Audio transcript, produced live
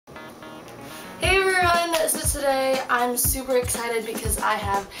So today I'm super excited because I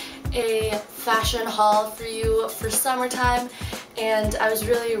have a fashion haul for you for summertime, and I was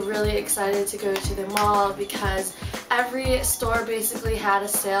really excited to go to the mall because every store basically had a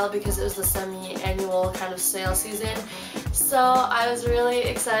sale because it was the semi-annual kind of sale season. So I was really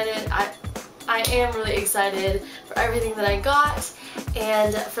excited. I am really excited for everything that I got,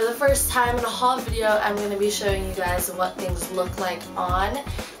 and for the first time in a haul video I'm going to be showing you guys what things look like on.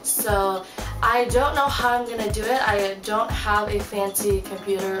 So I don't know how I'm going to do it. I don't have a fancy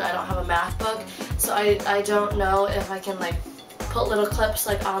computer, I don't have a math book, so I don't know if I can like put little clips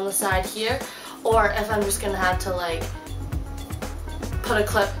like on the side here, or if I'm just going to have to like put a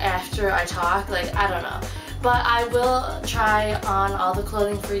clip after I talk, like I don't know. But I will try on all the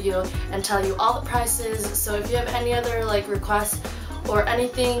clothing for you and tell you all the prices. So if you have any other like requests or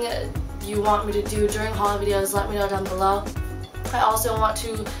anything you want me to do during haul videos, let me know down below. I also want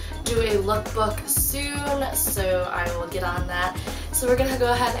to do a lookbook soon, so I will get on that. So we're gonna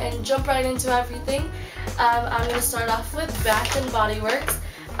go ahead and jump right into everything. I'm gonna start off with Bath and Body Works.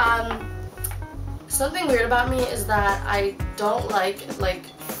 Something weird about me is that I don't like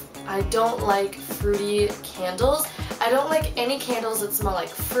fruity candles. I don't like any candles that smell like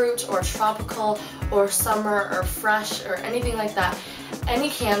fruit or tropical or summer or fresh or anything like that. Any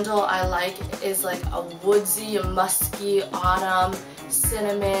candle I like is like a woodsy, musky, autumn,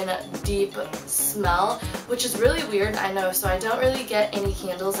 cinnamon, deep smell, which is really weird, I know. So I don't really get any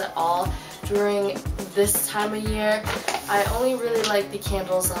candles at all during this time of year. I only really like the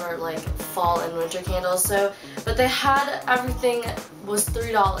candles that are like fall and winter candles. So, but they had everything was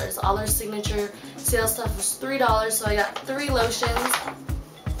 $3. All their signature sale stuff was $3, so I got 3 lotions.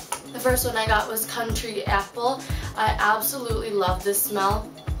 The first one I got was Country Apple. I absolutely love this smell.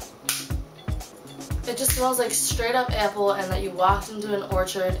 It just smells like straight up apple, and that you walked into an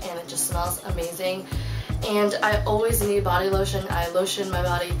orchard, and it just smells amazing. And I always need body lotion. I lotion my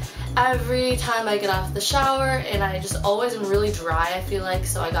body every time I get off the shower, and I just always am really dry, I feel like,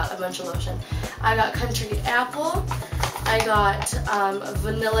 so I got a bunch of lotion. I got Country Apple. I got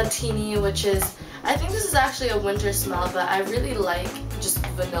Vanilla Teeny, which is, I think this is actually a winter smell, but I really like just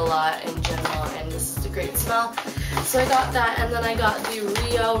vanilla in general, and this is a great smell. So I got that, and then I got the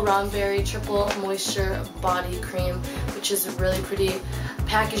Rio Romberry Triple Moisture Body Cream, which is really pretty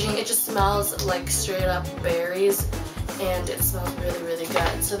packaging. It just smells like straight up berries, and it smells really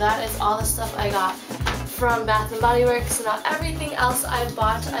good. So that is all the stuff I got from Bath and Body Works. So now everything else I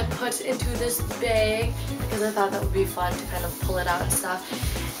bought, I put into this bag because I thought that would be fun to kind of pull it out and stuff.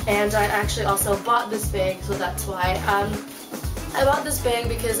 And I actually also bought this bag, so that's why. I bought this bag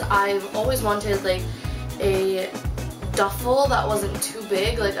because I've always wanted like a duffel that wasn't too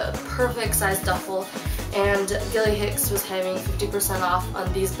big, like a perfect size duffel. And Gilly Hicks was having 50% off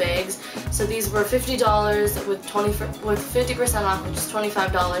on these bags. So these were $50 with 50% off, which is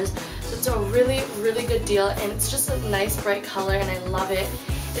 $25. So it's a really good deal, and it's just a nice bright color, and I love it.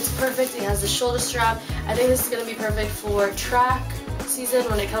 It's perfect. It has the shoulder strap. I think this is going to be perfect for track season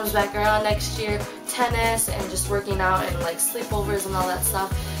when it comes back around next year, tennis, and just working out and like sleepovers and all that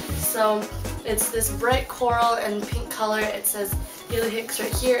stuff. So it's this bright coral and pink color. It says Gilly Hicks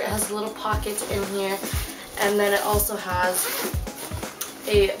right here. It has a little pocket in here, and then it also has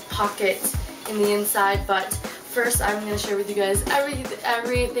a pocket in the inside. But first I'm going to share with you guys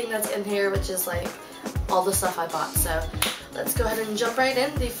everything that's in here, which is like all the stuff I bought. So let's go ahead and jump right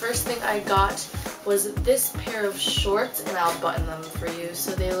in. The first thing I got was this pair of shorts, and I'll button them for you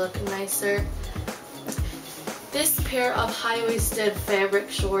so they look nicer. This pair of high-waisted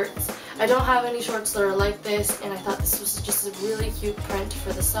fabric shorts. I don't have any shorts that are like this, and I thought this was just a really cute print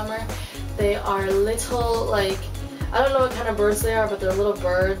for the summer. They are little, like, I don't know what kind of birds they are, but they're little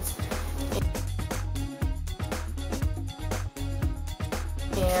birds.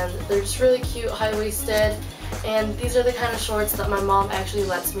 And they're just really cute, high-waisted. And these are the kind of shorts that my mom actually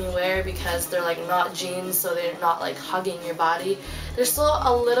lets me wear because they're like not jeans, so they're not like hugging your body. They're still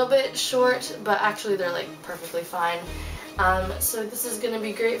a little bit short, but actually they're like perfectly fine. So this is going to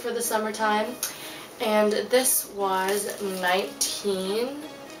be great for the summertime. And this was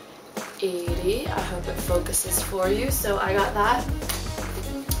 $19.80. I hope it focuses for you. So I got that.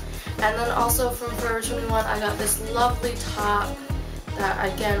 And then also from Forever 21, I got this lovely top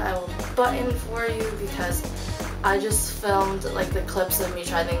that again I will button for you because I just filmed like the clips of me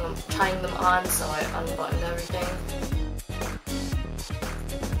trying them on, so I unbuttoned everything.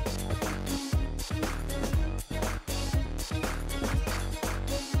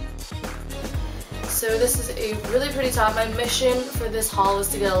 So this is a really pretty top. My mission for this haul was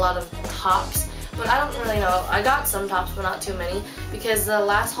to get a lot of tops, but I don't really know. I got some tops, but not too many, because the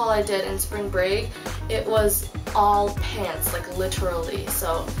last haul I did in spring break, it was all pants, like literally.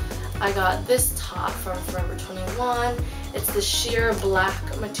 So I got this top from Forever 21. It's the sheer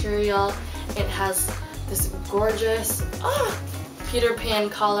black material. It has this gorgeous Peter Pan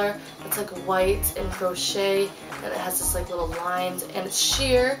collar. It's like white and crochet, and it has this like little lines, and it's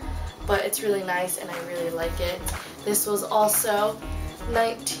sheer, but it's really nice and I really like it. This was also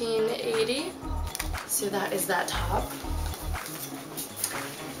 $19.80, so that is that top.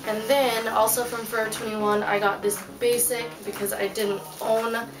 And then also from Forever 21, I got this basic because I didn't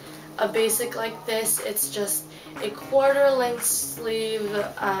own a basic like this. It's just a quarter length sleeve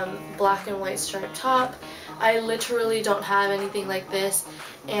black and white striped top. I literally don't have anything like this,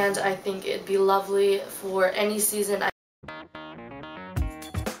 and I think it'd be lovely for any season. I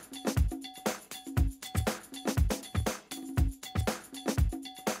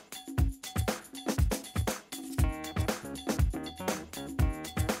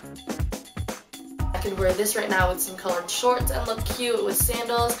could wear this right now with some colored shorts and look cute with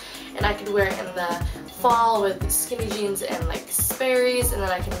sandals, and I could wear it in the fall with skinny jeans and like Sperry's, and then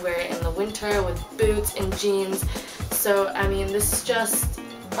I can wear it in the winter with boots and jeans. So I mean, this is just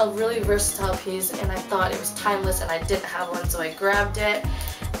a really versatile piece, and I thought it was timeless, and I didn't have one, so I grabbed it.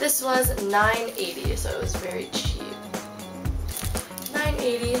 This was $9.80, so it was very cheap.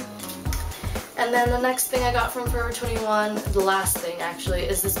 $9.80. And then the next thing I got from Forever 21, the last thing actually,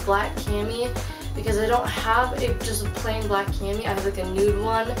 is this black cami, because I don't have a just a plain black cami. I have like a nude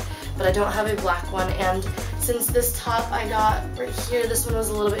one, but I don't have a black one. And since this top I got right here, this one was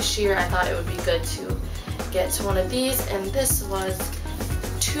a little bit sheer, I thought it would be good to get one of these. And this was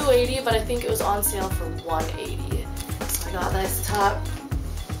 $2.80, but I think it was on sale for $1.80. So I got this top.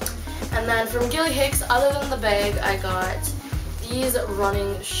 And then from Gilly Hicks, other than the bag, I got these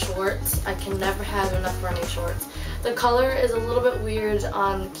running shorts. I can never have enough running shorts. The color is a little bit weird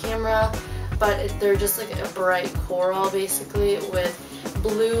on camera, but they're just like a bright coral basically with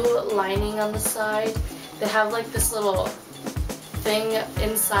blue lining on the side. They have like this little thing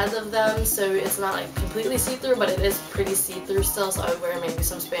inside of them, so it's not like completely see-through, but it is pretty see-through still, so I would wear maybe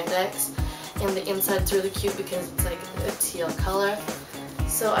some spandex. And the inside's really cute because it's like a teal color.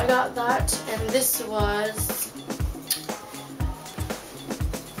 So I got that, and this was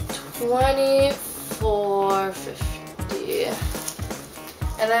 $24.50.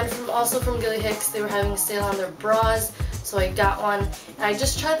 And then also from Gilly Hicks, they were having a sale on their bras, so I got one. And I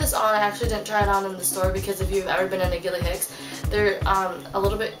just tried this on. I actually didn't try it on in the store because if you've ever been in a Gilly Hicks, they're a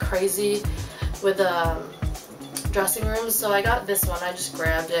little bit crazy with dressing rooms. So I got this one. I just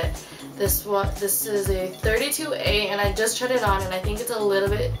grabbed it. This is a 32A, and I just tried it on, and I think it's a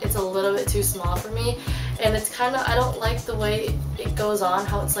little bit too small for me. And it's kind of, I don't like the way it goes on,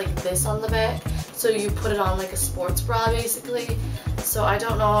 how it's like this on the back. So you put it on like a sports bra basically. So I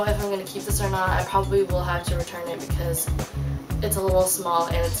don't know if I'm going to keep this or not. I probably will have to return it because it's a little small,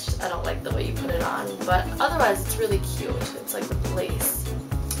 and it's just, I don't like the way you put it on. But otherwise it's really cute. It's like with lace.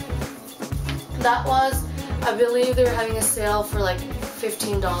 That was, I believe they were having a sale for like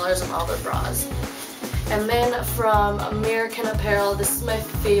 $15 on all their bras. And then from American Apparel, this is my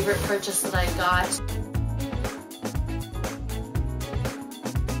favorite purchase that I got.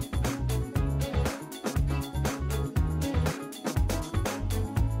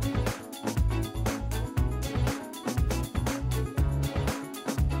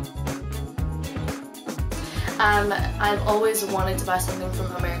 I've always wanted to buy something from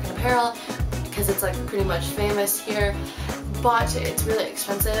American Apparel because it's like pretty much famous here, but it's really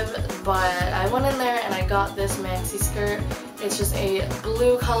expensive. But I went in there and I got this maxi skirt. It's just a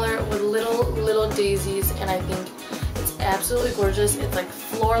blue color with little daisies, and I think it's absolutely gorgeous. It's like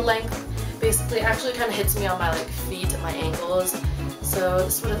floor length, basically. It actually kind of hits me on my like feet and my ankles. So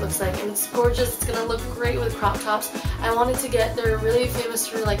this is what it looks like, and it's gorgeous. It's gonna look great with crop tops. I wanted to get, they're really famous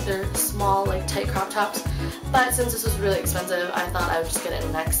for like their small like tight crop tops, but since this was really expensive, I thought I would just get it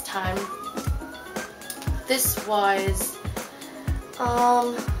next time. This was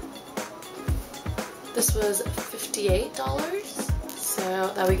 $58.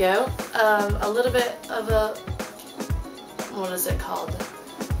 So there we go. A little bit of a, what is it called?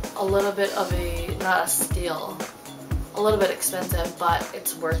 A little bit of a, not a steal. A little bit expensive, but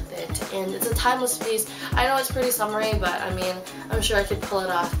it's worth it, and it's a timeless piece. I know it's pretty summery, but I mean, I'm sure I could pull it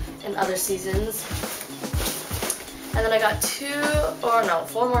off in other seasons. And then I got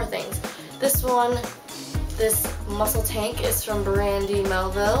four more things. This one, this muscle tank is from Brandy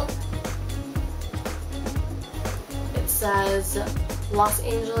Melville. It says Los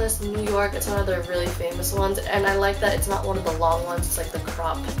Angeles, New York. It's one of their really famous ones, and I like that it's not one of the long ones. It's like the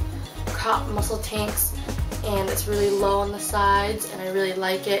crop muscle tanks. and it's really low on the sides, and I really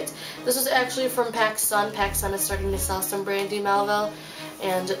like it. This was actually from PacSun. PacSun is starting to sell some Brandy Melville,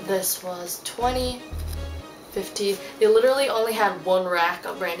 and this was $20.50. They literally only had one rack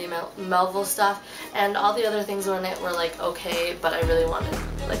of Brandy Melville stuff, and all the other things in it were like okay, but I really wanted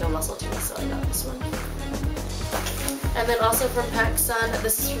like a muscle tee, so I got this one. And then also from PacSun,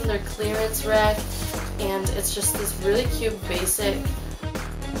 this is from their clearance rack, and it's just this really cute basic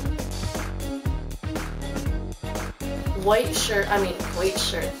white shirt.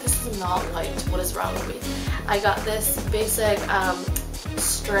 This is not white. What is wrong with me? I got this basic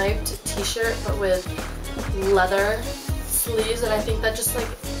striped t-shirt but with leather sleeves, and I think that just like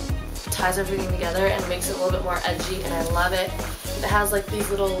ties everything together and makes it a little bit more edgy, and I love it. It has like these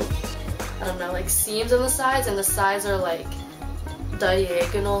little, I don't know, like seams on the sides, and the sides are like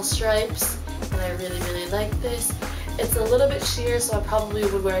diagonal stripes, and I really like this. It's a little bit sheer, so I probably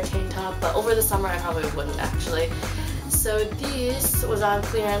would wear a tank top, but over the summer I probably wouldn't actually. So these was on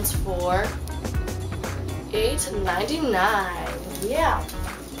clearance for $8.99. Yeah.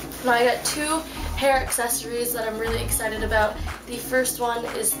 Now I got two hair accessories that I'm really excited about. The first one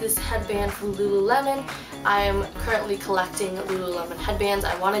is this headband from Lululemon. I am currently collecting Lululemon headbands.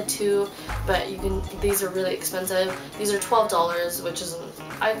 I wanted to, but these are really expensive. These are $12, which isn't,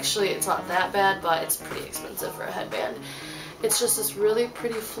 actually it's not that bad, but it's pretty expensive for a headband. It's just this really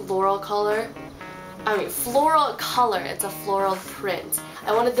pretty floral color. Floral color, it's a floral print.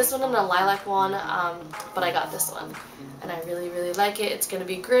 I wanted this one and a lilac one, but I got this one. And I really like it. It's going to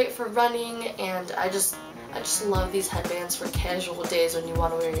be great for running, and I just love these headbands for casual days when you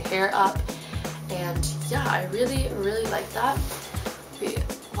want to wear your hair up. And yeah, I really like that.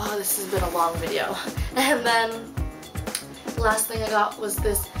 Wow, this has been a long video. And then the last thing I got was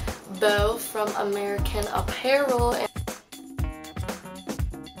this bow from American Apparel. And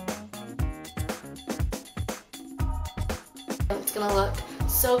it's gonna look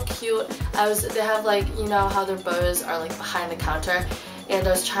so cute. They have like, you know how their bows are like behind the counter, and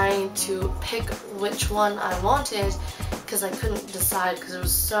I was trying to pick which one I wanted because I couldn't decide because there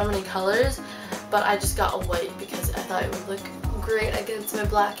was so many colors, but I just got a white because I thought it would look great against my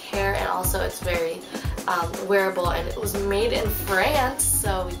black hair, and also it's very wearable, and it was made in France,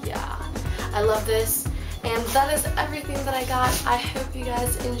 so yeah, I love this. And that is everything that I got. I hope you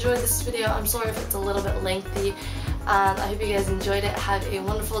guys enjoyed this video. I'm sorry if it's a little bit lengthy. I hope you guys enjoyed it. Have a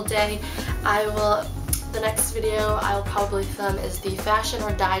wonderful day. The next video I will probably film is the fashion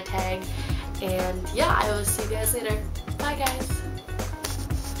or dye tag. And yeah, I will see you guys later. Bye guys.